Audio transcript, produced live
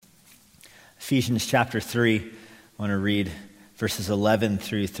Ephesians chapter 3, I want to read verses 11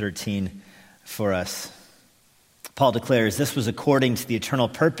 through 13 for us. Paul declares, "This was according to the eternal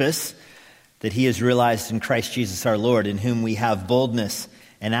purpose that he has realized in Christ Jesus our Lord, in whom we have boldness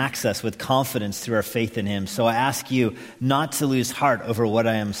and access with confidence through our faith in him. So I ask you not to lose heart over what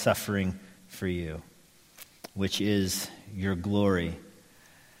I am suffering for you, which is your glory."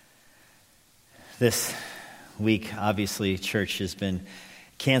 This week, obviously, church has been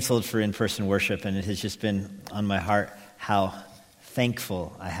canceled for in-person worship, and it has just been on my heart how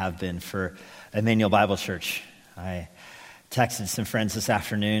thankful I have been for Emmanuel Bible Church. I texted some friends this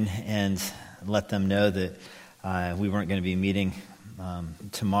afternoon and let them know that we weren't going to be meeting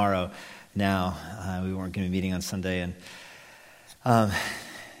tomorrow. Now, we weren't going to be meeting on Sunday, and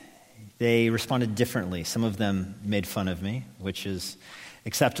they responded differently. Some of them made fun of me, which is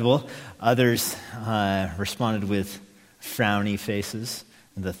acceptable. Others responded with frowny faces,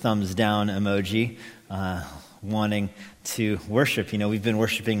 the thumbs down emoji, wanting to worship. You know, we've been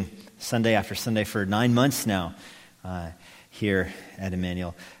worshiping Sunday after Sunday for 9 months now here at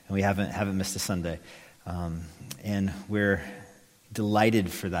Emmanuel, and we haven't missed a Sunday. And we're delighted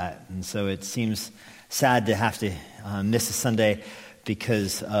for that. And so it seems sad to have to miss a Sunday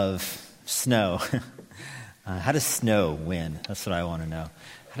because of snow. How does snow win? That's what I want to know.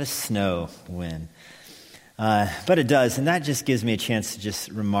 How does snow win? But it does, and that just gives me a chance to just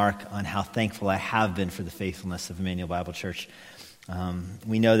remark on how thankful I have been for the faithfulness of Emmanuel Bible Church.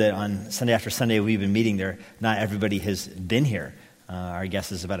 We know that on Sunday after Sunday we've been meeting there. Not everybody has been here. Our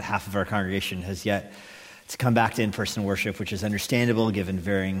guess is about half of our congregation has yet to come back to in-person worship, which is understandable given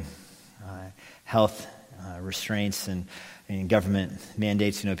varying health restraints and government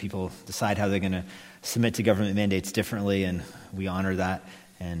mandates. You know, people decide how they're going to submit to government mandates differently, and we honor that,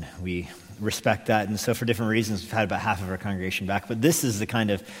 and we respect that. And so for different reasons, we've had about half of our congregation back. But this is the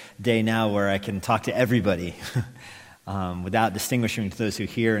kind of day now where I can talk to everybody without distinguishing to those who are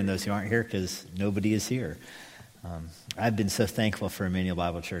here and those who aren't here, because nobody is here. I've been so thankful for Emmanuel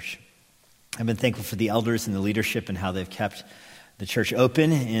Bible Church. I've been thankful for the elders and the leadership and how they've kept the church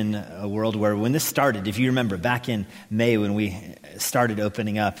open in a world where, when this started, if you remember, back in May when we started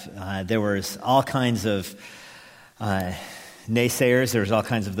opening up, there was all kinds of naysayers. There was all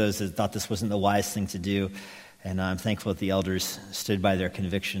kinds of those that thought this wasn't the wise thing to do. And I'm thankful that the elders stood by their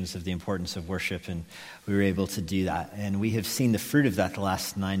convictions of the importance of worship, and we were able to do that. And we have seen the fruit of that the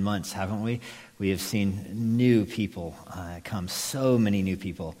last 9 months, haven't we? We have seen new people come, so many new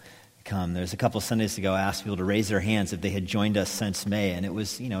people come. There's a couple of Sundays ago, I asked people to raise their hands if they had joined us since May, and it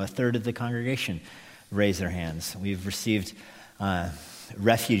was, a third of the congregation raised their hands. We've received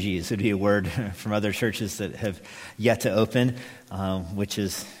refugees, would be a word from other churches that have yet to open, which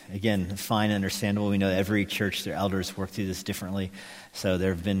is, again, fine and understandable. We know every church, their elders work through this differently. So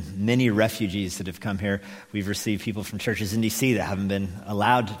there have been many refugees that have come here. We've received people from churches in D.C. that haven't been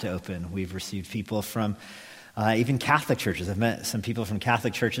allowed to open. We've received people from even Catholic churches. I've met some people from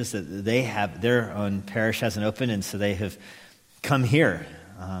Catholic churches that they have, their own parish hasn't opened, and so they have come here.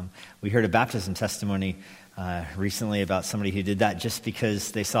 We heard a baptism testimony recently about somebody who did that just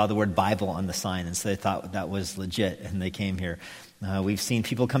because they saw the word Bible on the sign, and so they thought that was legit, and they came here. We've seen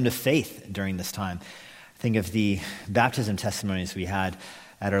people come to faith during this time. Think of the baptism testimonies we had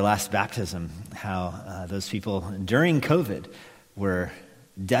at our last baptism, how those people during COVID were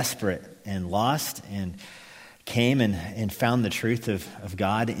desperate and lost and came and found the truth of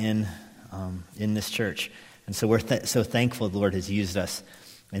God in this church. And so we're so thankful the Lord has used us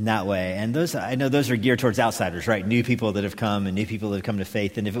in that way. And I know those are geared towards outsiders, right? New people that have come and new people that have come to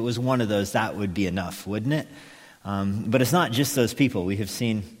faith. And if it was one of those, that would be enough, wouldn't it? But it's not just those people. We have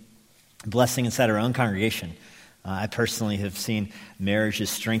seen blessing inside our own congregation. I personally have seen marriages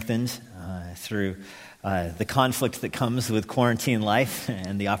strengthened through the conflict that comes with quarantine life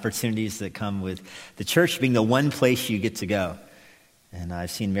and the opportunities that come with the church being the one place you get to go. And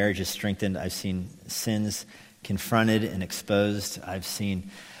I've seen marriages strengthened. I've seen sins confronted and exposed. I've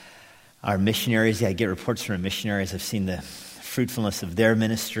seen our missionaries. I get reports from our missionaries. I've seen the fruitfulness of their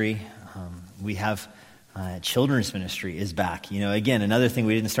ministry. We have children's ministry is back. Again, another thing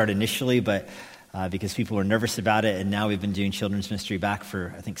we didn't start initially, but because people were nervous about it, and now we've been doing children's ministry back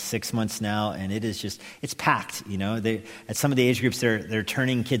for, I think, 6 months now, and it's packed, at some of the age groups, they're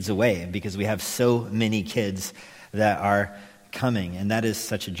turning kids away because we have so many kids that are coming, and that is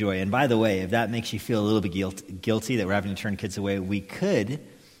such a joy. And by the way, if that makes you feel a little bit guilty that we're having to turn kids away, we could,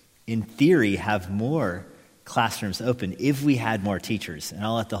 in theory, have more classrooms open if we had more teachers, and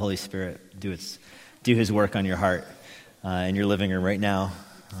I'll let the Holy Spirit do His work on your heart in your living room right now.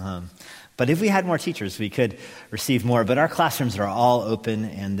 But if we had more teachers, we could receive more. But our classrooms are all open,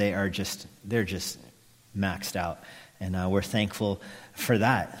 and they are just they're just maxed out. And we're thankful for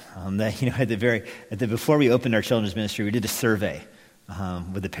that. Before we opened our children's ministry, we did a survey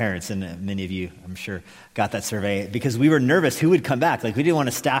with the parents, and many of you, I'm sure, got that survey because we were nervous who would come back. Like, we didn't want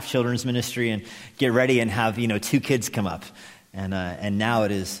to staff children's ministry and get ready and have 2 kids come up, and now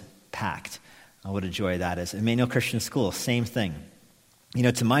it is packed. What a joy that is. Emmanuel Christian School, same thing.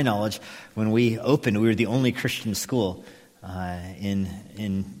 To my knowledge, when we opened, we were the only Christian school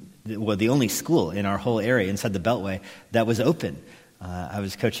the only school in our whole area inside the Beltway that was open. I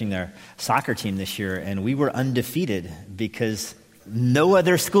was coaching their soccer team this year, and we were undefeated because no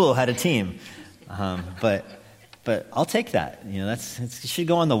other school had a team. But I'll take that. It should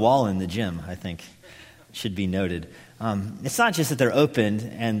go on the wall in the gym, I think. It should be noted. It's not just that they're open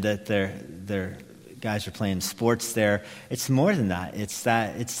and that their guys are playing sports there. It's more than that. It's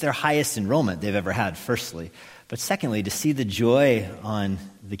their highest enrollment they've ever had, firstly. But secondly, to see the joy on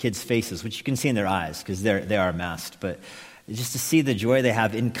the kids' faces, which you can see in their eyes because they are masked, but just to see the joy they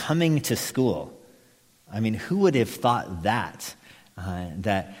have in coming to school. I mean, who would have thought that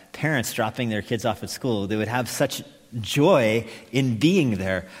parents dropping their kids off at school, they would have such joy in being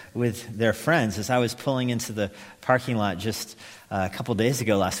there with their friends. As I was pulling into the parking lot just a couple days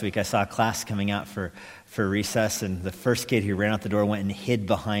ago last week, I saw a class coming out for recess, and the first kid who ran out the door went and hid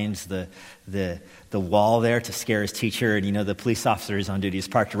behind the wall there to scare his teacher. And the police officer who's on duty is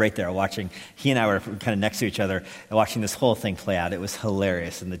parked right there watching. He and I were kind of next to each other and watching this whole thing play out. It was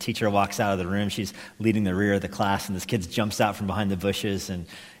hilarious. And the teacher walks out of the room. She's leading the rear of the class, and this kid jumps out from behind the bushes, and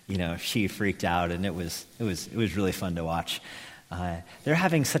she freaked out, and it was really fun to watch. They're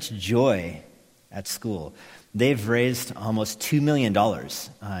having such joy at school. They've raised almost $2 million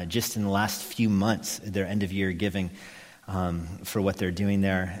just in the last few months, their end-of-year giving for what they're doing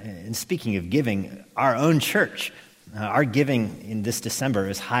there. And speaking of giving, our own church, our giving in this December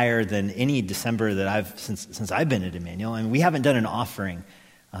is higher than any December that since I've been at Emmanuel. And we haven't done an offering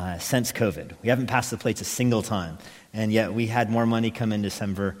since COVID. We haven't passed the plates a single time. And yet we had more money come in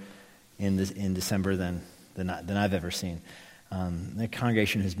December than I've ever seen. The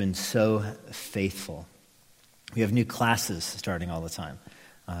congregation has been so faithful. We have new classes starting all the time.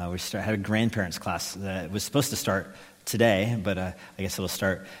 We had a grandparents class that was supposed to start today, but I guess it'll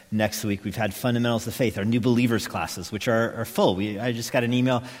start next week. We've had Fundamentals of Faith, our new believers classes, which are full. I just got an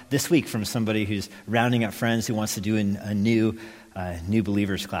email this week from somebody who's rounding up friends who wants to do a new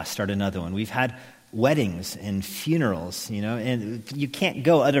believers class, start another one. We've had weddings and funerals, and you can't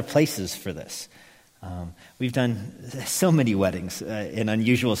go other places for this. We've done so many weddings in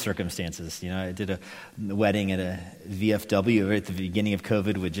unusual circumstances. I did a wedding at a VFW at the beginning of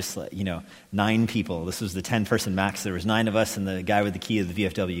COVID with just 9 people. This was the 10-person max. There was 9 of us, and the guy with the key of the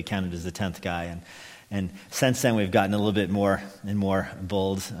VFW counted as the 10th guy. And since then, we've gotten a little bit more and more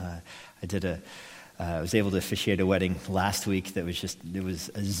bold. I was able to officiate a wedding last week that was it was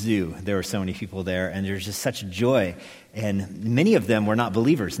a zoo. There were so many people there, and there was just such joy. And many of them were not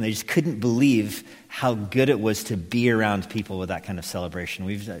believers, and they just couldn't believe how good it was to be around people with that kind of celebration.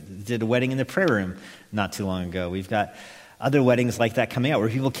 We did a wedding in the prayer room not too long ago. We've got other weddings like that coming out where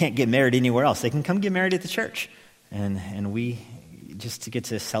people can't get married anywhere else. They can come get married at the church. And we just to get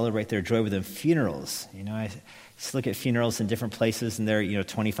to celebrate their joy with them. Funerals, I just look at funerals in different places, and they're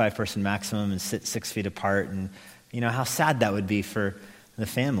 25-person maximum and sit 6 feet apart, and how sad that would be for the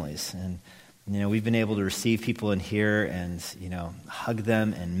families. And we've been able to receive people in here and hug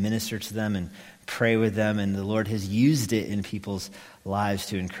them and minister to them and pray with them, and the Lord has used it in people's lives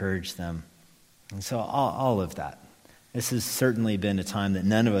to encourage them. And so all of that. This has certainly been a time that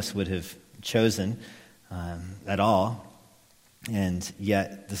none of us would have chosen at all, and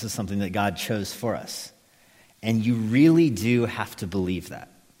yet this is something that God chose for us. And you really do have to believe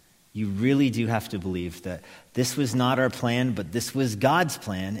that. You really do have to believe that this was not our plan, but this was God's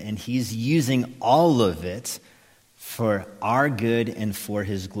plan, and He's using all of it for our good and for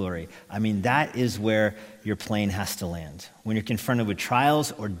His glory. I mean, that is where your plane has to land. When you're confronted with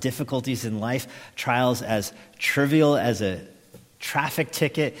trials or difficulties in life, trials as trivial as a traffic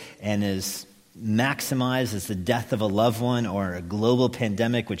ticket and as maximized as the death of a loved one or a global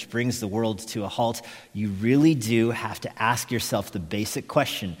pandemic which brings the world to a halt, you really do have to ask yourself the basic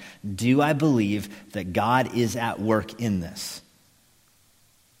question: do I believe that God is at work in this?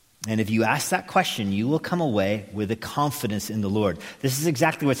 And if you ask that question, you will come away with a confidence in the Lord. This is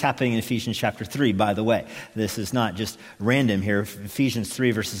exactly what's happening in Ephesians chapter 3, by the way. This is not just random here. Ephesians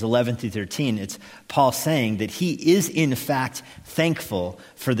 3, verses 11 through 13, it's Paul saying that he is, in fact, thankful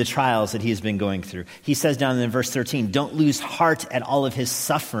for the trials that he has been going through. He says down in verse 13, don't lose heart at all of his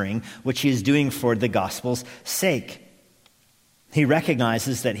suffering, which he is doing for the gospel's sake. He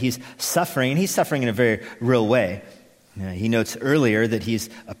recognizes that he's suffering, and he's suffering in a very real way. He notes earlier that he's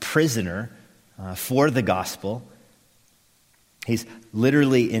a prisoner for the gospel. He's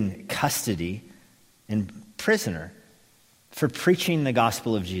literally in custody and prisoner for preaching the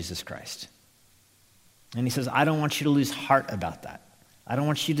gospel of Jesus Christ. And he says, I don't want you to lose heart about that. I don't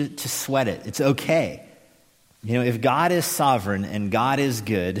want you to sweat it. It's okay. If God is sovereign and God is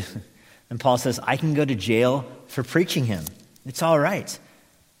good, and Paul says, I can go to jail for preaching him. It's all right.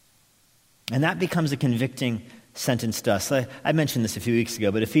 And that becomes a convicting sentence to us. I mentioned this a few weeks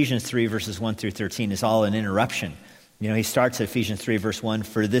ago, but Ephesians 3, verses 1 through 13 is all an interruption. He starts at Ephesians 3, verse 1,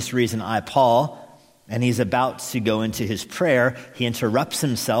 for this reason I, Paul, and he's about to go into his prayer. He interrupts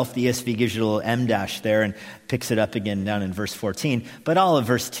himself. The ESV gives you a little M dash there and picks it up again down in verse 14. But all of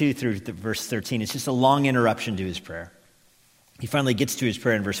verse 2 through verse 13, it's just a long interruption to his prayer. He finally gets to his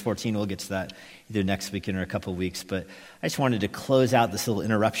prayer in verse 14. We'll get to that either next week or in a couple of weeks. But I just wanted to close out this little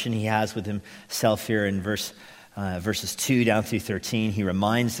interruption he has with himself here in verses 2 down through 13. He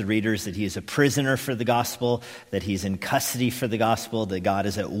reminds the readers that he is a prisoner for the gospel, that he's in custody for the gospel, that God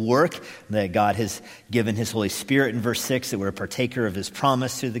is at work, that God has given his Holy Spirit in verse 6, that we're a partaker of his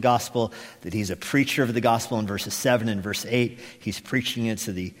promise through the gospel, that he's a preacher of the gospel in verses 7 and verse 8. He's preaching it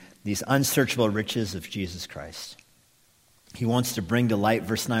to these unsearchable riches of Jesus Christ. He wants to bring to light,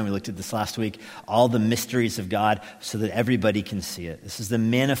 verse 9, we looked at this last week, all the mysteries of God so that everybody can see it. This is the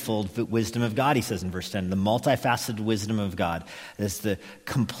manifold wisdom of God, he says in verse 10, the multifaceted wisdom of God. This the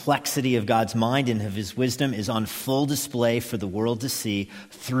complexity of God's mind and of his wisdom is on full display for the world to see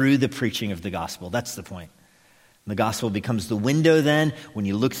through the preaching of the gospel. That's the point. The gospel becomes the window then. When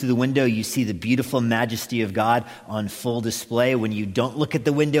you look through the window, you see the beautiful majesty of God on full display. When you don't look at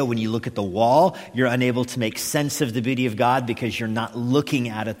the window, when you look at the wall, you're unable to make sense of the beauty of God because you're not looking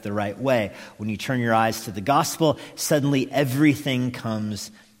at it the right way. When you turn your eyes to the gospel, suddenly everything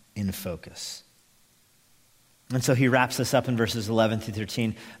comes in focus. And so he wraps this up in verses 11 through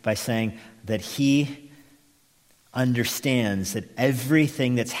 13 by saying that he understands that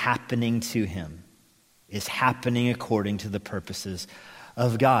everything that's happening to him is happening according to the purposes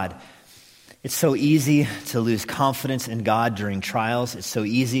of God. It's so easy to lose confidence in God during trials. It's so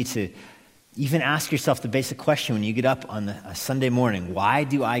easy to even ask yourself the basic question when you get up on a Sunday morning, why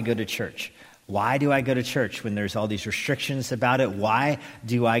do I go to church? Why do I go to church when there's all these restrictions about it? Why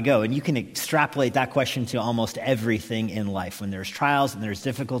do I go? And you can extrapolate that question to almost everything in life. When there's trials and there's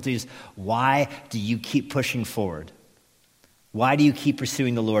difficulties, why do you keep pushing forward? Why do you keep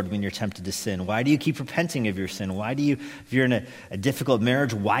pursuing the Lord when you're tempted to sin? Why do you keep repenting of your sin? Why do you, if you're in a difficult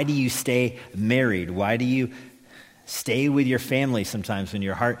marriage, why do you stay married? Why do you stay with your family sometimes when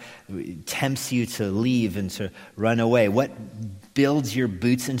your heart tempts you to leave and to run away? What builds your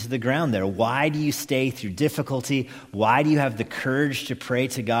boots into the ground there? Why do you stay through difficulty? Why do you have the courage to pray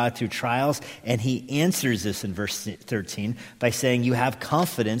to God through trials? And he answers this in verse 13 by saying you have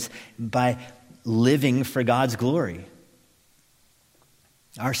confidence by living for God's glory.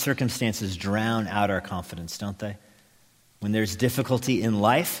 Our circumstances drown out our confidence, don't they? When there's difficulty in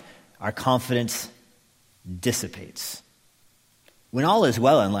life, our confidence dissipates. When all is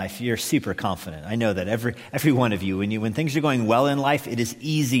well in life, you're super confident. I know that every one of you, when things are going well in life, it is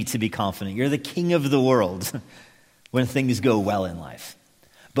easy to be confident. You're the king of the world when things go well in life.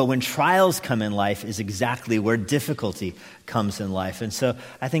 But when trials come in life is exactly where difficulty comes in life. And so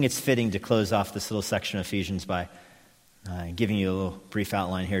I think it's fitting to close off this little section of Ephesians by giving you a little brief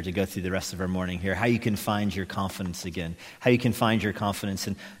outline here to go through the rest of our morning here, how you can find your confidence again, how you can find your confidence.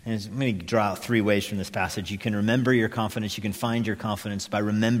 And let me draw out 3 ways from this passage. You can remember your confidence, you can find your confidence by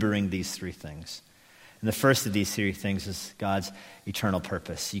remembering these 3 things. And the first of these 3 things is God's eternal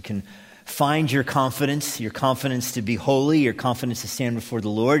purpose. You can find your confidence to be holy, your confidence to stand before the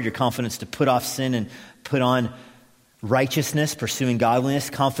Lord, your confidence to put off sin and put on righteousness, pursuing godliness,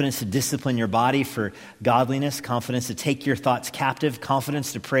 confidence to discipline your body for godliness, confidence to take your thoughts captive,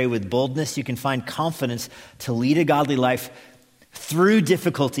 confidence to pray with boldness. You can find confidence to lead a godly life through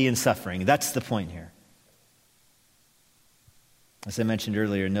difficulty and suffering. That's the point here. As I mentioned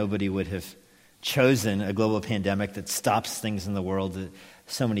earlier, nobody would have chosen a global pandemic that stops things in the world, that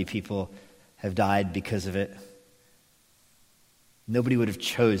so many people have died because of it. Nobody would have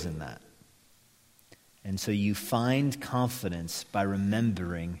chosen that. And so you find confidence by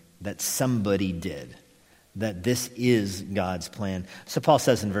remembering that somebody did, that this is God's plan. So Paul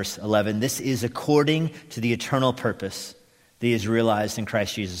says in verse 11, this is according to the eternal purpose that he has realized in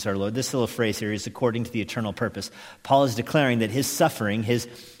Christ Jesus our Lord. This little phrase here is according to the eternal purpose. Paul is declaring that his suffering, his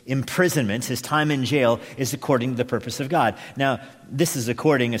imprisonment, his time in jail is according to the purpose of God. Now, this is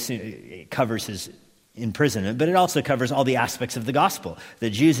according, it covers his imprisonment, but it also covers all the aspects of the gospel. The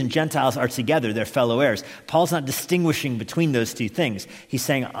Jews and Gentiles are together, they're fellow heirs. Paul's not distinguishing between those two things. He's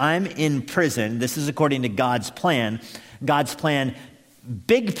saying, I'm in prison. This is according to God's plan. God's plan,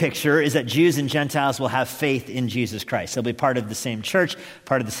 big picture, is that Jews and Gentiles will have faith in Jesus Christ. They'll be part of the same church,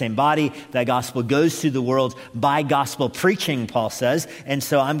 part of the same body. That gospel goes through the world by gospel preaching, Paul says. And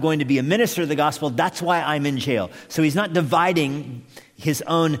so I'm going to be a minister of the gospel. That's why I'm in jail. So he's not dividing his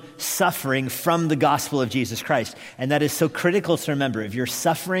own suffering from the gospel of Jesus Christ. And that is so critical to remember. If you're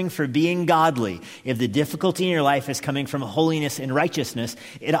suffering for being godly, if the difficulty in your life is coming from holiness and righteousness,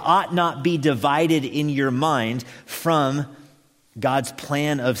 it ought not be divided in your mind from God's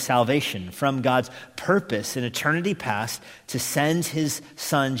plan of salvation, from God's purpose in eternity past to send his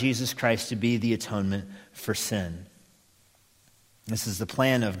Son, Jesus Christ, to be the atonement for sin. This is the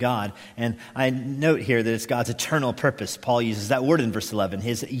plan of God. And I note here that it's God's eternal purpose. Paul uses that word in verse 11,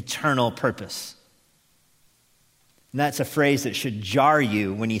 his eternal purpose. And that's a phrase that should jar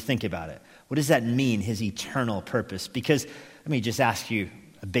you when you think about it. What does that mean, his eternal purpose? Because let me just ask you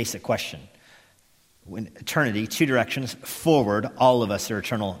a basic question. When eternity, two directions, forward, all of us are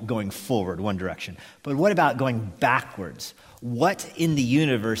eternal, going forward, one direction. But what about going backwards? What in the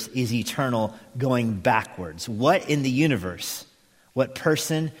universe is eternal going backwards? What in the universe? What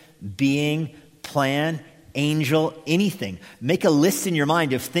person, being, plan, angel, anything? Make a list in your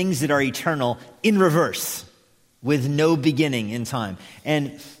mind of things that are eternal in reverse with no beginning in time.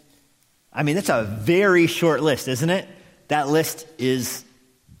 And I mean, that's a very short list, isn't it? That list is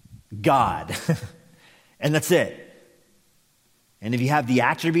God. And that's it. And if you have the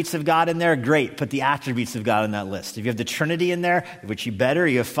attributes of God in there, great, put the attributes of God on that list. If you have the Trinity in there, which you better,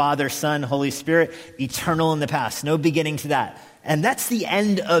 you have Father, Son, Holy Spirit, eternal in the past, no beginning to that. And that's the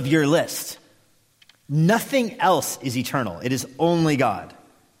end of your list. Nothing else is eternal. It is only God.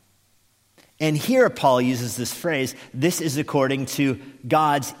 And here Paul uses this phrase, this is according to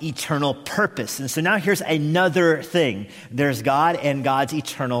God's eternal purpose. And so now here's another thing. There's God and God's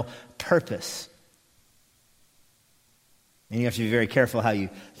eternal purpose. And you have to be very careful how you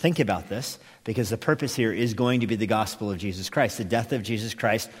think about this, because the purpose here is going to be the gospel of Jesus Christ, the death of Jesus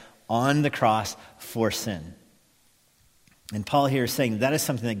Christ on the cross for sin. And Paul here is saying that is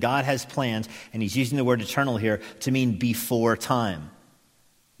something that God has planned, and he's using the word eternal here to mean before time.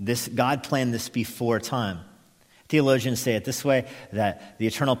 God planned this before time. Theologians say it this way, that the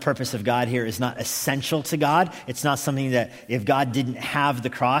eternal purpose of God here is not essential to God. It's not something that if God didn't have the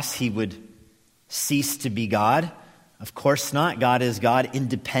cross, he would cease to be God. Of course not. God is God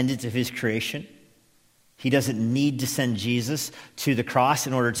independent of his creation. He doesn't need to send Jesus to the cross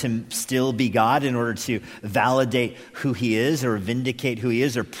in order to still be God, in order to validate who he is or vindicate who he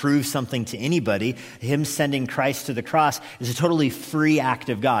is or prove something to anybody. Him sending Christ to the cross is a totally free act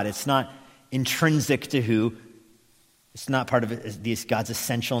of God. It's not intrinsic to who. It's not part of God's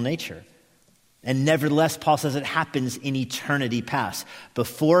essential nature. And nevertheless, Paul says it happens in eternity past.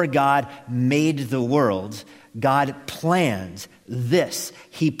 Before God made the world, God planned this.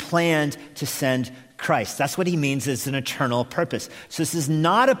 He planned to send Christ. That's what he means as an eternal purpose. So this is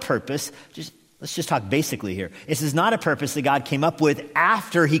not a purpose, let's just talk basically here. This is not a purpose that God came up with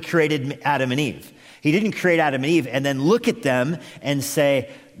after he created Adam and Eve. He didn't create Adam and Eve and then look at them and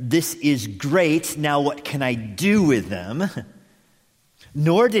say, this is great, now what can I do with them?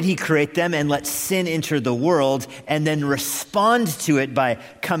 Nor did he create them and let sin enter the world and then respond to it by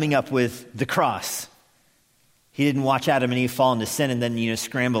coming up with the cross. He didn't watch Adam and Eve fall into sin and then,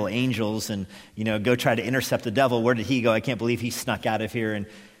 scramble angels and, go try to intercept the devil. Where did he go? I can't believe he snuck out of here. And,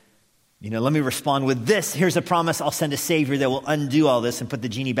 let me respond with this. Here's a promise. I'll send a savior that will undo all this and put the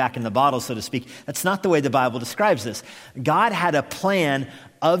genie back in the bottle, so to speak. That's not the way the Bible describes this. God had a plan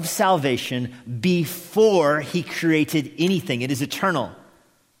of salvation before he created anything. It is eternal.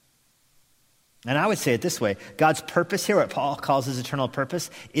 And I would say it this way. God's purpose here, what Paul calls his eternal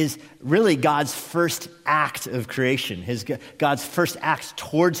purpose, is really God's first act of creation, God's first act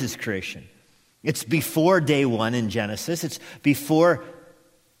towards his creation. It's before day one in Genesis. It's before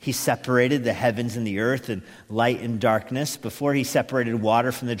he separated the heavens and the earth and light and darkness, before he separated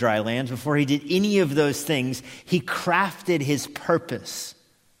water from the dry lands, before he did any of those things, he crafted his purpose.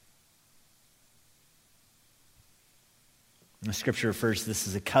 The scripture refers to this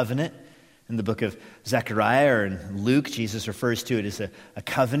as a covenant. In the book of Zechariah or in Luke, Jesus refers to it as a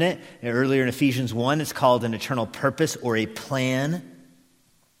covenant. And earlier in Ephesians 1, it's called an eternal purpose or a plan.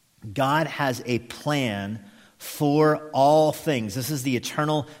 God has a plan for all things. This is the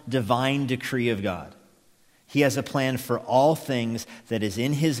eternal divine decree of God. He has a plan for all things that is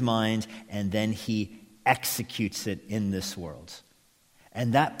in his mind, and then he executes it in this world.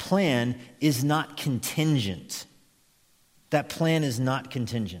 And that plan is not contingent. That plan is not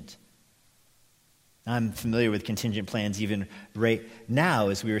contingent. I'm familiar with contingent plans even right now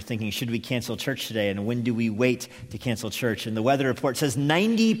as we were thinking, should we cancel church today? And when do we wait to cancel church? And the weather report says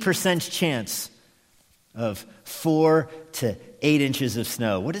 90% chance of 4 to 8 inches of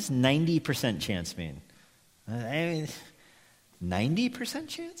snow. What does 90% chance mean? 90%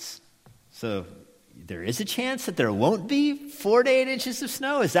 chance? So there is a chance that there won't be 4 to 8 inches of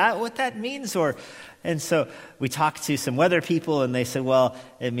snow? Is that what that means? And so we talked to some weather people, and they said, well,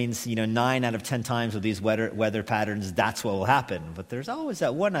 it means, 9 out of 10 times with these weather patterns, that's what will happen. But there's always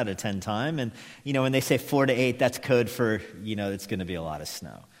that 1 out of 10 time. And, when they say 4 to 8, that's code for, it's going to be a lot of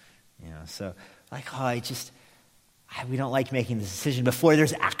snow. So we don't like making the decision before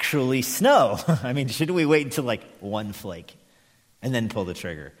there's actually snow. I mean, shouldn't we wait until like 1 flake and then pull the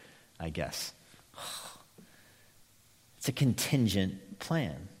trigger, I guess? It's a contingent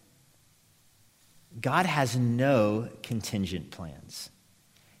plan. God has no contingent plans.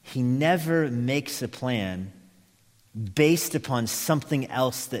 He never makes a plan based upon something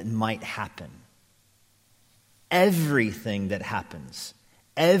else that might happen. Everything that happens,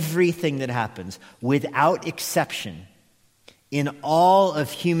 without exception, in all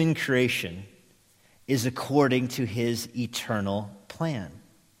of human creation is according to his eternal plan.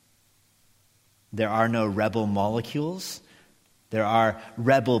 There are no rebel molecules. There are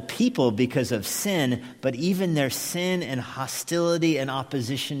rebel people because of sin, but even their sin and hostility and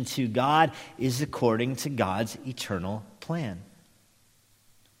opposition to God is according to God's eternal plan.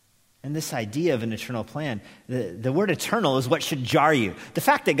 And this idea of an eternal plan, the word eternal is what should jar you. The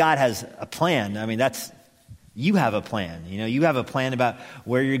fact that God has a plan, you have a plan. You have a plan about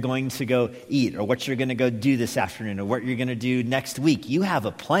where you're going to go eat or what you're going to go do this afternoon or what you're going to do next week. You have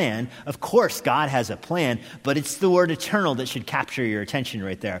a plan. Of course, God has a plan, but it's the word eternal that should capture your attention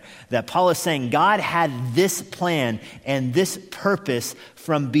right there. That Paul is saying God had this plan and this purpose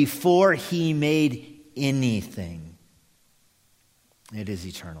from before he made anything. It is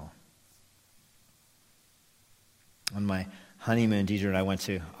eternal. On my honeymoon, Deidre and I went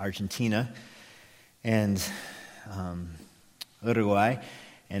to Argentina and Uruguay,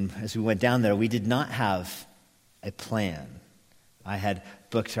 and as we went down there, we did not have a plan. I had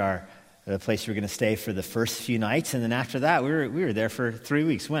booked the place we were going to stay for the first few nights, and then after that, we were there for 3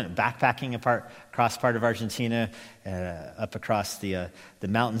 weeks. We went backpacking across part of Argentina, up across the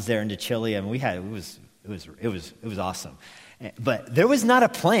mountains there into Chile. I mean, it was awesome. But there was not a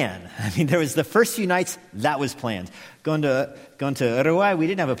plan. There was the first few nights, that was planned. Going to Uruguay, we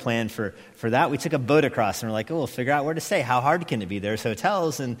didn't have a plan for that. We took a boat across, and we're like, we'll figure out where to stay. How hard can it be? There's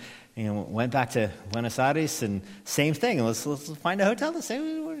hotels, and went back to Buenos Aires, and same thing. Let's find a hotel to stay.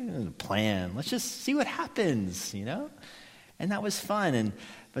 Plan. Let's just see what happens, And that was fun.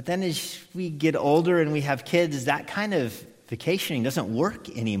 But then as we get older and we have kids, that kind of vacationing doesn't work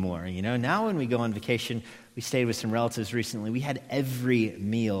anymore. Now when we go on vacation, we stayed with some relatives recently. We had every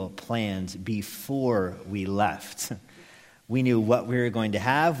meal planned before we left. We knew what we were going to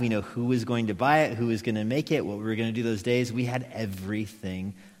have. We knew who was going to buy it, who was going to make it, what we were going to do those days. We had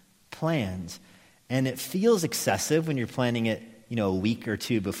everything planned. And it feels excessive when you're planning it, a week or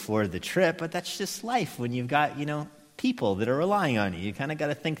two before the trip, but that's just life when you've got, people that are relying on you. You kind of got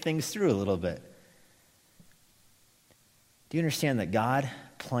to think things through a little bit. Do you understand that God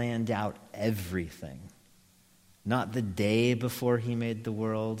planned out everything? Not the day before he made the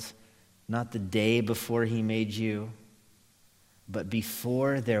world, not the day before he made you, but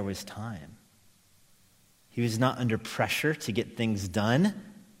before there was time. He was not under pressure to get things done.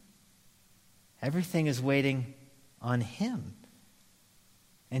 Everything is waiting on him.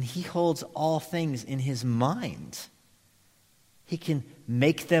 And he holds all things in his mind. He can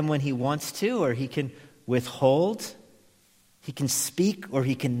make them when he wants to, or he can withhold. He can speak or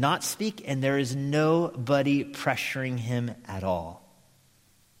he can not speak, and there is nobody pressuring him at all.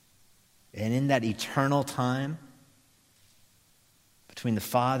 And in that eternal time, between the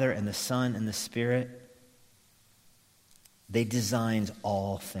Father and the Son and the Spirit, they designed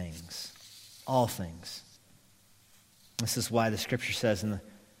all things. All things. This is why the Scripture says in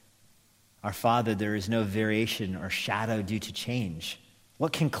our Father, there is no variation or shadow due to change.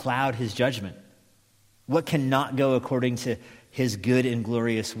 What can cloud his judgment? What cannot go according to his good and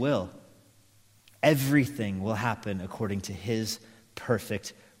glorious will? Everything will happen according to his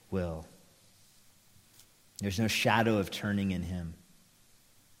perfect will. There's no shadow of turning in him.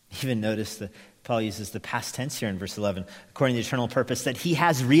 Even notice that Paul uses the past tense here in verse 11, according to the eternal purpose that he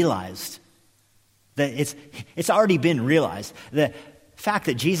has realized. That it's already been realized. That fact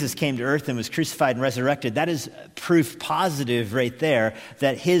that Jesus came to earth and was crucified and resurrected, that is proof positive right there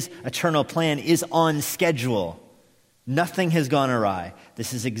that his eternal plan is on schedule. Nothing has gone awry.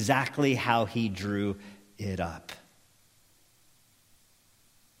 This is exactly how he drew it up.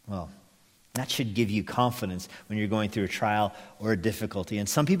 Well, that should give you confidence when you're going through a trial or a difficulty. And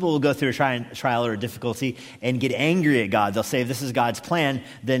some people will go through a trial or a difficulty and get angry at God. They'll say, if this is God's plan,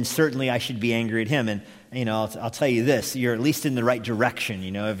 then certainly I should be angry at him. And, I'll tell you this, you're at least in the right direction.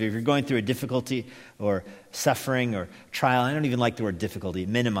 If you're going through a difficulty or suffering or trial, I don't even like the word difficulty. It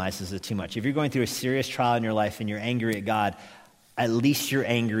minimizes it too much. If you're going through a serious trial in your life and you're angry at God, at least you're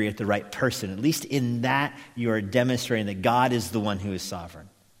angry at the right person. At least in that, you are demonstrating that God is the one who is sovereign.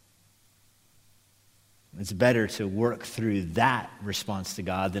 It's better to work through that response to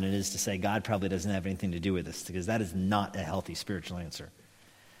God than it is to say God probably doesn't have anything to do with this, because that is not a healthy spiritual answer.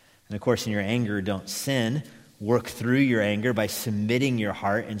 And of course, in your anger, don't sin. Work through your anger by submitting your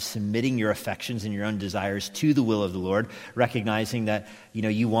heart and submitting your affections and your own desires to the will of the Lord, recognizing that,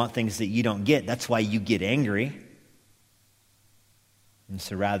 you want things that you don't get. That's why you get angry. And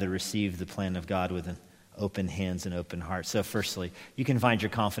so rather receive the plan of God with an open hands and open heart. So firstly, you can find your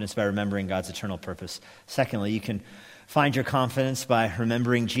confidence by remembering God's eternal purpose. Secondly, you can find your confidence by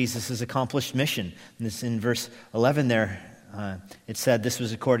remembering Jesus' accomplished mission. And this in verse 11 there, it said this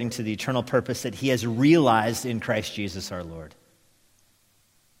was according to the eternal purpose that he has realized in Christ Jesus our Lord.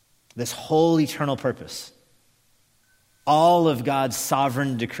 This whole eternal purpose, all of God's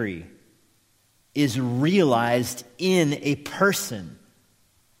sovereign decree, is realized in a person,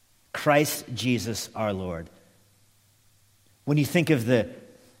 Christ Jesus our Lord. When you think of the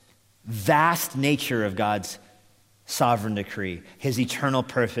vast nature of God's sovereign decree, his eternal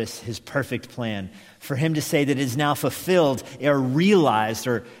purpose, his perfect plan, for him to say that it is now fulfilled or realized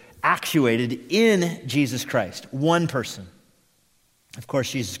or actuated in Jesus Christ, one person. Of course,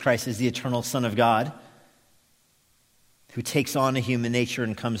 Jesus Christ is the eternal Son of God who takes on a human nature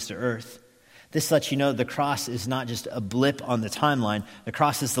and comes to earth. This lets you know the cross is not just a blip on the timeline. The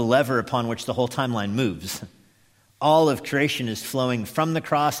cross is the lever upon which the whole timeline moves. All of creation is flowing from the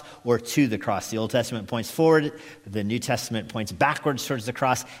cross or to the cross. The Old Testament points forward. The New Testament points backwards towards the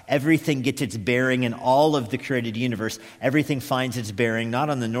cross. Everything gets its bearing in all of the created universe. Everything finds its bearing not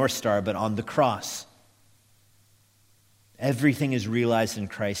on the North Star, but on the cross. Everything is realized in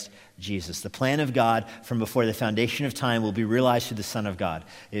Christ Jesus. The plan of God from before the foundation of time will be realized through the Son of God.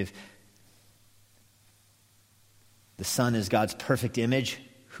 If the Son is God's perfect image,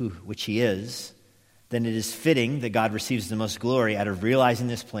 which he is, then it is fitting that God receives the most glory out of realizing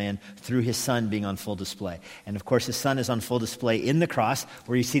this plan through his Son being on full display. And of course, his Son is on full display in the cross,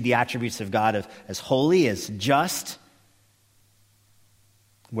 where you see the attributes of God as holy, as just,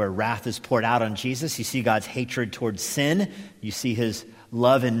 where wrath is poured out on Jesus. You see God's hatred towards sin. You see his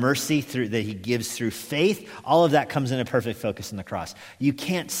love and mercy that he gives through faith. All of that comes into perfect focus in the cross. You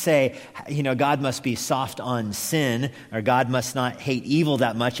can't say, God must be soft on sin, or God must not hate evil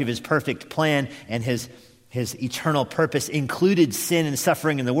that much if his perfect plan and his eternal purpose included sin and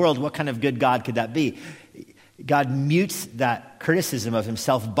suffering in the world. What kind of good God could that be? God mutes that criticism of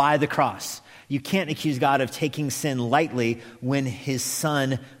himself by the cross. You can't accuse God of taking sin lightly when his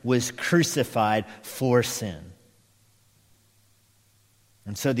Son was crucified for sin.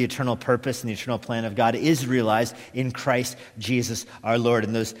 And so the eternal purpose and the eternal plan of God is realized in Christ Jesus our Lord.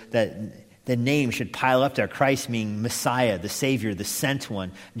 And the name should pile up there. Christ meaning Messiah, the Savior, the sent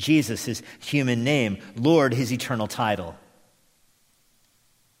one. Jesus, his human name. Lord, his eternal title.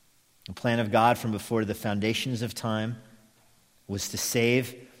 The plan of God from before the foundations of time was to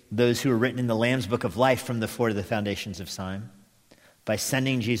save those who were written in the Lamb's Book of Life from before the foundations of time, by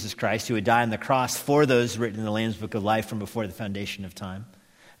sending Jesus Christ, who would die on the cross for those written in the Lamb's Book of Life from before the foundation of time,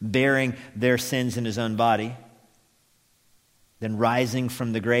 bearing their sins in his own body, then rising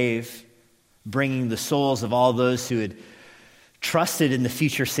from the grave, bringing the souls of all those who had trusted in the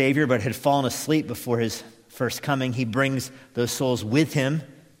future Savior but had fallen asleep before his first coming. He brings those souls with him,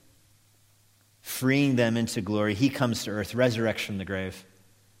 freeing them into glory. He comes to earth, resurrects from the grave,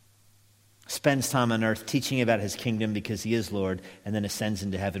 spends time on earth teaching about his kingdom because he is Lord, and then ascends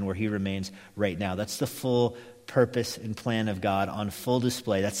into heaven where he remains right now. That's the full purpose and plan of God on full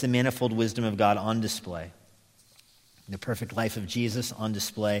display. That's the manifold wisdom of God on display. The perfect life of Jesus on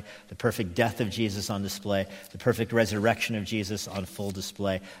display, the perfect death of Jesus on display, the perfect resurrection of Jesus on full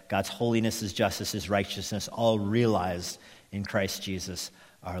display. God's holiness, his justice, his righteousness, all realized in Christ Jesus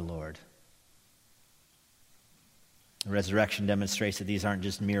our Lord. The resurrection demonstrates that these aren't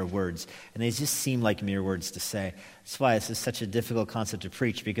just mere words, and they just seem like mere words to say. That's why this is such a difficult concept to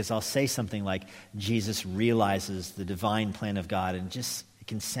preach, because I'll say something like Jesus realizes the divine plan of God, and it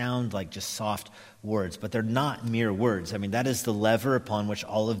can sound like just soft words, but they're not mere words. I mean, that is the lever upon which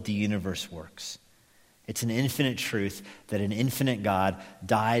all of the universe works. It's an infinite truth that an infinite God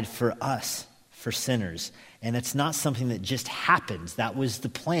died for us, for sinners. And it's not something that just happens. That was the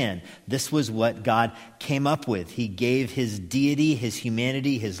plan. This was what God came up with. He gave his deity, his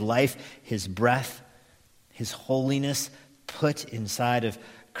humanity, his life, his breath, his holiness put inside of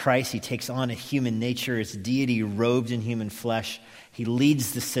Christ. He takes on a human nature, his deity robed in human flesh. He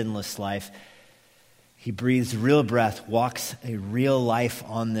leads the sinless life. He breathes real breath, walks a real life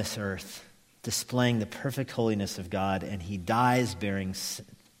on this earth, displaying the perfect holiness of God, and he dies bearing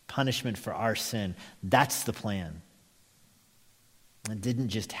punishment for our sin. That's the plan. It didn't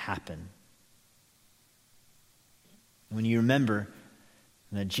just happen. When you remember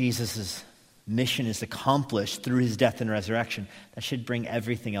that Jesus' mission is accomplished through his death and resurrection, that should bring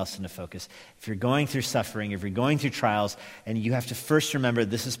everything else into focus. If you're going through suffering, if you're going through trials, and you have to first remember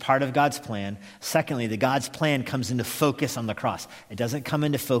this is part of God's plan. Secondly, the God's plan comes into focus on the cross. It doesn't come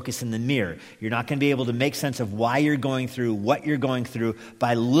into focus in the mirror. You're not going to be able to make sense of why you're going through what you're going through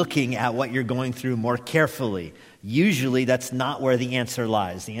by looking at what you're going through more carefully. Usually that's not where the answer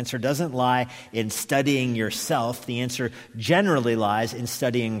lies. The answer doesn't lie in studying yourself. The answer generally lies in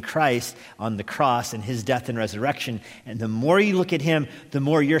studying Christ on the cross and his death and resurrection. And the more you look at him, the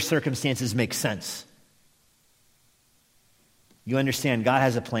more your circumstances make sense. You understand God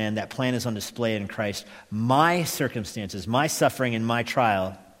has a plan. That plan is on display in Christ. My circumstances, my suffering, and my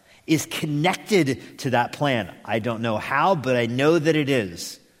trial is connected to that plan. I don't know how, but I know that it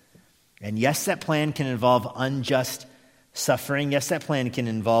is. And yes, that plan can involve unjust suffering. Yes, that plan can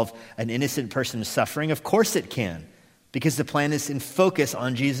involve an innocent person suffering. Of course it can, because the plan is in focus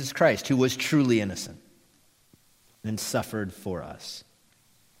on Jesus Christ, who was truly innocent and suffered for us.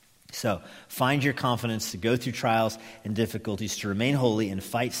 So find your confidence to go through trials and difficulties, to remain holy and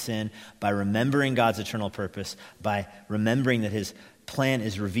fight sin by remembering God's eternal purpose, by remembering that his plan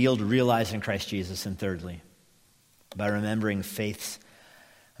is revealed, realized in Christ Jesus, and thirdly, by remembering faith's,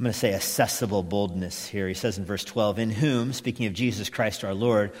 I'm going to say, accessible boldness here. He says in verse 12, in whom, speaking of Jesus Christ our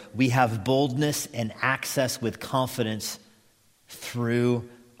Lord, we have boldness and access with confidence through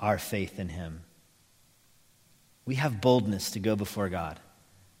our faith in him. We have boldness to go before God.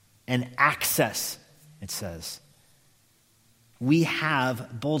 And access, it says. We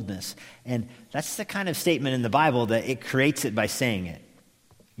have boldness. And that's the kind of statement in the Bible that it creates it by saying it.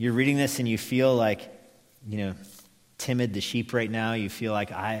 You're reading this and you feel like, timid, the sheep right now. You feel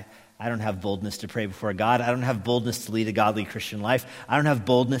like, I don't have boldness to pray before God. I don't have boldness to lead a godly Christian life. I don't have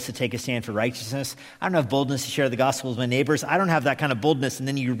boldness to take a stand for righteousness. I don't have boldness to share the gospel with my neighbors. I don't have that kind of boldness. And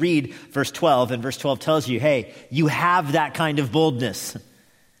then you read verse 12, and verse 12 tells you, hey, you have that kind of boldness.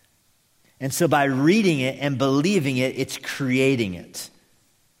 And so by reading it and believing it, it's creating it.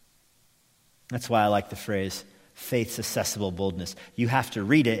 That's why I like the phrase, faith's accessible boldness. You have to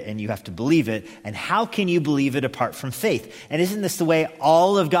read it and you have to believe it. And how can you believe it apart from faith? And isn't this the way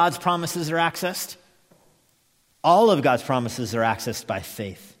all of God's promises are accessed? All of God's promises are accessed by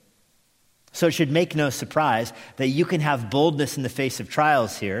faith. So it should make no surprise that you can have boldness in the face of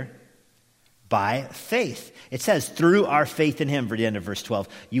trials here by faith. It says, through our faith in him, for the end of verse 12.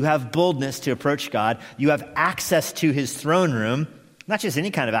 You have boldness to approach God. You have access to his throne room. Not just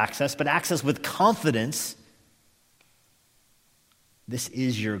any kind of access, but access with confidence. This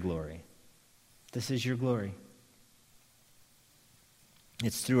is your glory. This is your glory.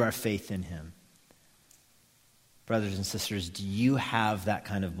 It's through our faith in him. Brothers and sisters, do you have that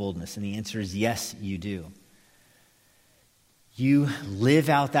kind of boldness? And the answer is yes, you do. You live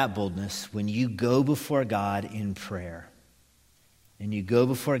out that boldness when you go before God in prayer. And you go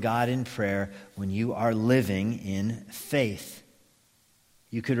before God in prayer when you are living in faith.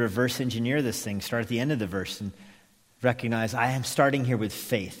 You could reverse engineer this thing, start at the end of the verse and recognize, I am starting here with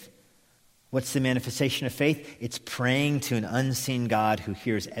faith. What's the manifestation of faith? It's praying to an unseen God who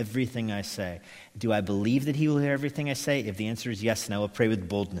hears everything I say. Do I believe that he will hear everything I say? If the answer is yes, then I will pray with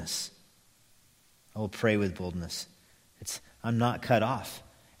boldness. I will pray with boldness. I'm not cut off.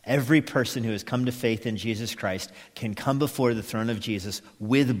 Every person who has come to faith in Jesus Christ can come before the throne of Jesus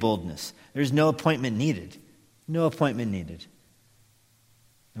with boldness. There's no appointment needed. No appointment needed.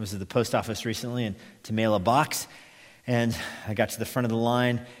 I was at the post office recently and to mail a box, and I got to the front of the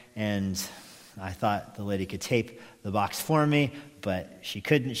line, and I thought the lady could tape the box for me, but she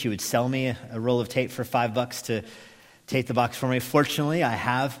couldn't. She would sell me a roll of tape for $5 to tape the box for me. Fortunately, I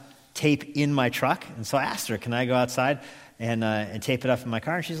have tape in my truck. And so I asked her, can I go outside and tape it up in my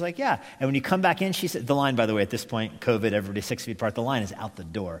car? And she's like, yeah. And when you come back in, she said, the line, by the way, at this point, COVID, everybody's 6 feet apart. The line is out the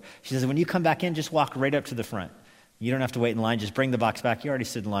door. She says, when you come back in, just walk right up to the front. You don't have to wait in line. Just bring the box back. You already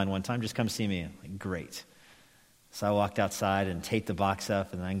stood in line one time. Just come see me. I'm like, great. So I walked outside and taped the box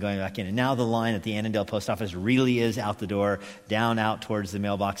up, and then I'm going back in. And now the line at the Annandale post office really is out the door, down out towards the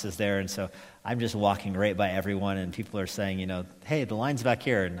mailboxes there. And so I'm just walking right by everyone, and people are saying, hey, the line's back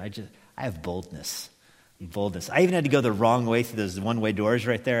here. And I have boldness. I even had to go the wrong way through those one-way doors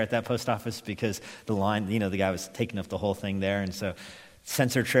right there at that post office because the line, the guy was taking up the whole thing there. And so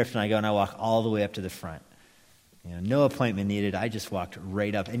sensor tripped, and I go and I walk all the way up to the front. No appointment needed. I just walked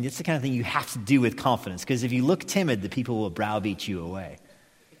right up. And it's the kind of thing you have to do with confidence, because if you look timid, the people will browbeat you away.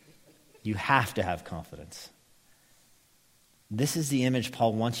 You have to have confidence. This is the image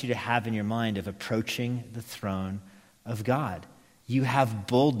Paul wants you to have in your mind of approaching the throne of God. You have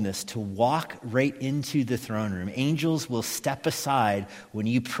boldness to walk right into the throne room. Angels will step aside when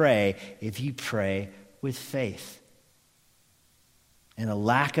you pray if you pray with faith. And a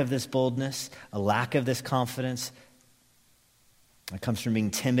lack of this boldness, a lack of this confidence, it comes from being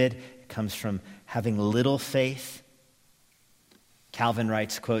timid. It comes from having little faith. Calvin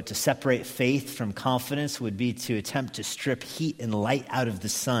writes, quote, to separate faith from confidence would be to attempt to strip heat and light out of the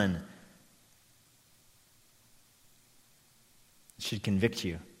sun. It should convict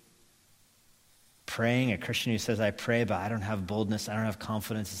you. Praying, a Christian who says, I pray, but I don't have boldness, I don't have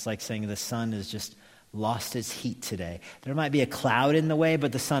confidence, it's like saying the sun is just lost its heat today. There might be a cloud in the way,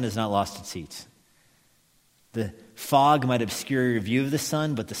 but the sun has not lost its heat. The fog might obscure your view of the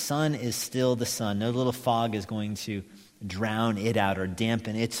sun, but the sun is still the sun. No little fog is going to drown it out or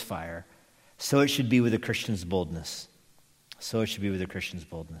dampen its fire. So it should be with a Christian's boldness. So it should be with a Christian's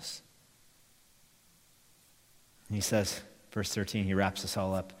boldness. And he says, verse 13, he wraps us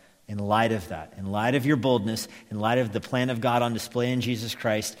all up. In light of that, in light of your boldness, in light of the plan of God on display in Jesus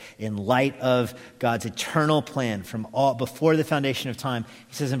Christ, in light of God's eternal plan from all before the foundation of time,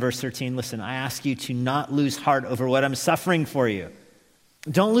 he says in verse 13, listen, I ask you to not lose heart over what I'm suffering for you.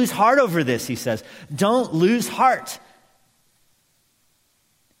 Don't lose heart over this, he says. Don't lose heart.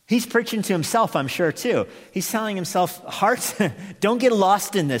 He's preaching to himself, I'm sure, too. He's telling himself, heart, don't get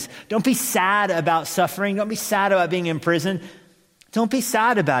lost in this. Don't be sad about suffering. Don't be sad about being in prison. Don't be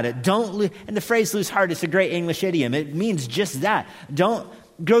sad about it. And the phrase lose heart is a great English idiom. It means just that. Don't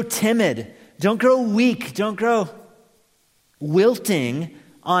grow timid. Don't grow weak. Don't grow wilting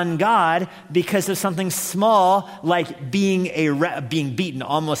on God because of something small like being beaten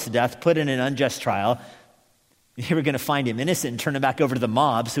almost to death, put in an unjust trial. You were going to find him innocent and turn him back over to the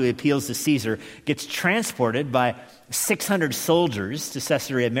mob, so he appeals to Caesar, gets transported by 600 soldiers to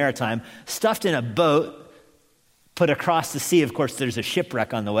Caesarea Maritime, stuffed in a boat, put across the sea. Of course, there's a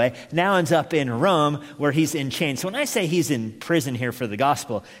shipwreck on the way. Now ends up in Rome where he's in chains. So when I say he's in prison here for the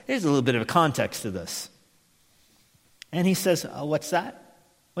gospel, there's a little bit of a context to this. And he says, what's that?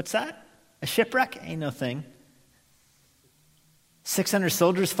 What's that? A shipwreck? Ain't no thing. 600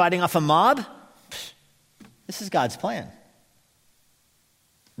 soldiers fighting off a mob? Psh, this is God's plan.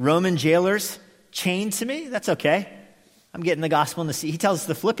 Roman jailers chained to me? That's okay. I'm getting the gospel in the sea. He tells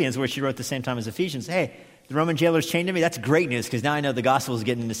the Philippians, which he wrote the same time as Ephesians, hey, the Roman jailers chained to me? That's great news because now I know the gospel is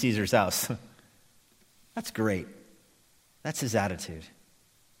getting into Caesar's house. That's great. That's his attitude.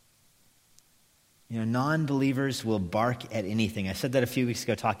 Non-believers will bark at anything. I said that a few weeks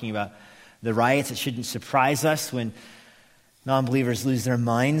ago talking about the riots. It shouldn't surprise us when non-believers lose their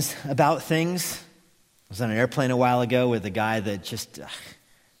minds about things. I was on an airplane a while ago with a guy that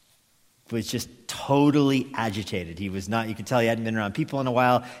was just totally agitated. He was not, you could tell he hadn't been around people in a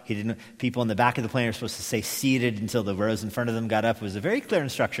while. People in the back of the plane were supposed to stay seated until the rows in front of them got up. It was a very clear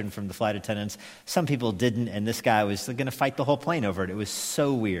instruction from the flight attendants. Some people didn't, and this guy was going to fight the whole plane over it. It was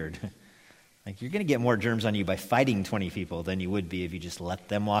so weird. Like, you're going to get more germs on you by fighting 20 people than you would be if you just let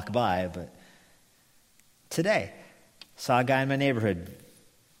them walk by. But today, saw a guy in my neighborhood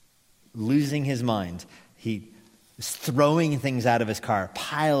losing his mind. He was throwing things out of his car,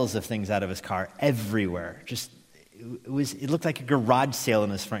 piles of things out of his car everywhere. It looked like a garage sale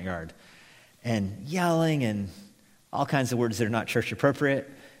in his front yard. And yelling and all kinds of words that are not church appropriate.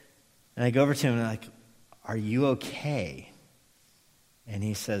 And I go over to him and I'm like, are you okay? And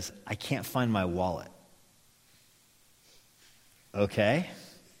he says, I can't find my wallet. Okay.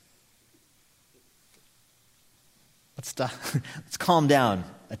 Let's calm down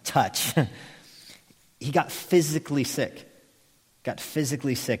a touch. He got physically sick.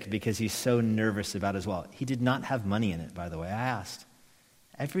 Because he's so nervous about his wallet. He did not have money in it, by the way. I asked.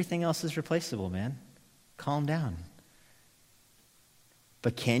 Everything else is replaceable, man. Calm down.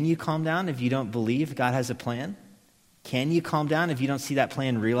 But can you calm down if you don't believe God has a plan? Can you calm down if you don't see that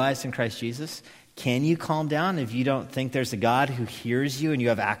plan realized in Christ Jesus? Can you calm down if you don't think there's a God who hears you and you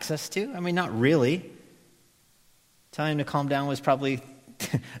have access to? I mean, not really. Telling him to calm down was probably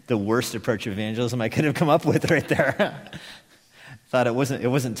the worst approach of evangelism I could have come up with right there. Thought it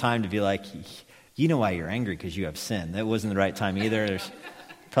wasn't time to be like, you know why you're angry, because you have sin. That wasn't the right time either. There's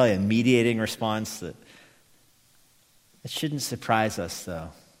probably a mediating response that it shouldn't surprise us, though,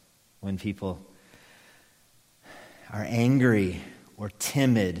 when people are angry or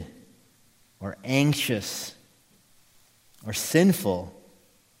timid or anxious or sinful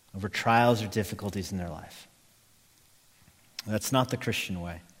over trials or difficulties in their life. That's not the Christian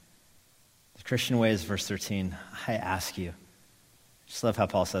way. The Christian way is verse 13. I ask you. I just love how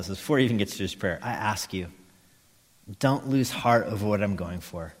Paul says this before he even gets to his prayer. I ask you, don't lose heart over what I'm going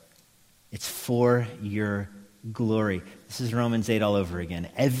for. It's for your glory. This is Romans 8 all over again.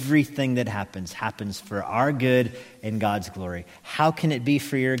 Everything that happens for our good and God's glory. How can it be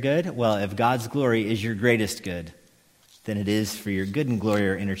for your good? Well, if God's glory is your greatest good, then it is for your good and glory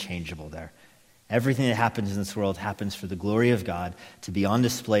are interchangeable there. Everything that happens in this world happens for the glory of God, to be on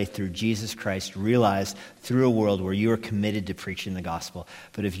display through Jesus Christ, realized through a world where you are committed to preaching the gospel.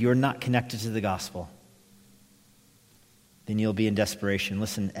 But if you're not connected to the gospel, then you'll be in desperation.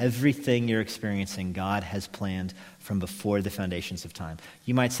 Listen, everything you're experiencing, God has planned from before the foundations of time.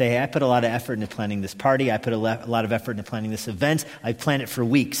 You might say, hey, I put a lot of effort into planning this party. I put a lot of effort into planning this event. I planned it for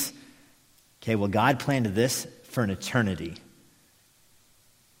weeks. Okay, well, God planned this for an eternity.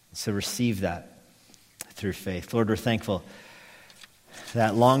 So receive that through faith. Lord, we're thankful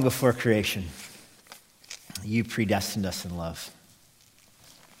that long before creation, you predestined us in love.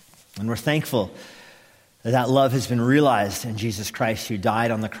 And we're thankful that love has been realized in Jesus Christ, who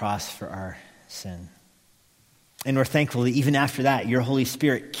died on the cross for our sin. And we're thankful that even after that, your Holy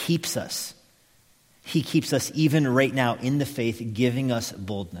Spirit keeps us. He keeps us even right now in the faith, giving us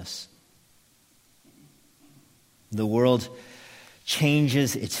boldness. The world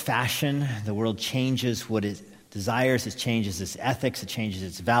changes its fashion. The world changes what it desires. It changes its ethics. It changes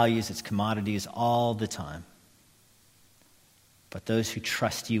its values, its commodities all the time. But those who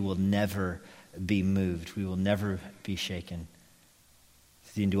trust you will never be moved. We will never be shaken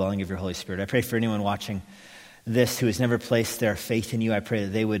through the indwelling of your Holy Spirit. I pray for anyone watching this who has never placed their faith in you. I pray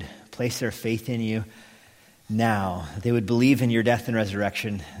that they would place their faith in you now. They would believe in your death and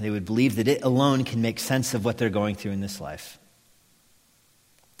resurrection. They would believe that it alone can make sense of what they're going through in this life.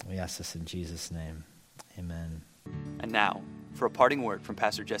 We ask this in Jesus' name. Amen. And now, for a parting word from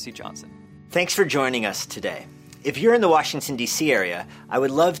Pastor Jesse Johnson. Thanks for joining us today. If you're in the Washington, D.C. area, I would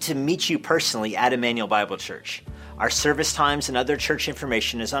love to meet you personally at Emmanuel Bible Church. Our service times and other church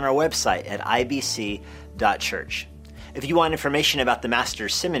information is on our website at ibc.church. If you want information about the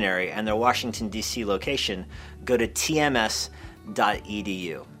Master's Seminary and their Washington, D.C. location, go to tms.edu.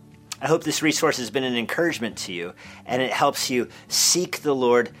 I hope this resource has been an encouragement to you, and it helps you seek the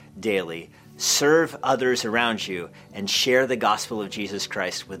Lord daily, serve others around you, and share the gospel of Jesus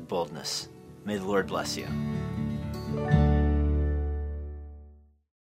Christ with boldness. May the Lord bless you.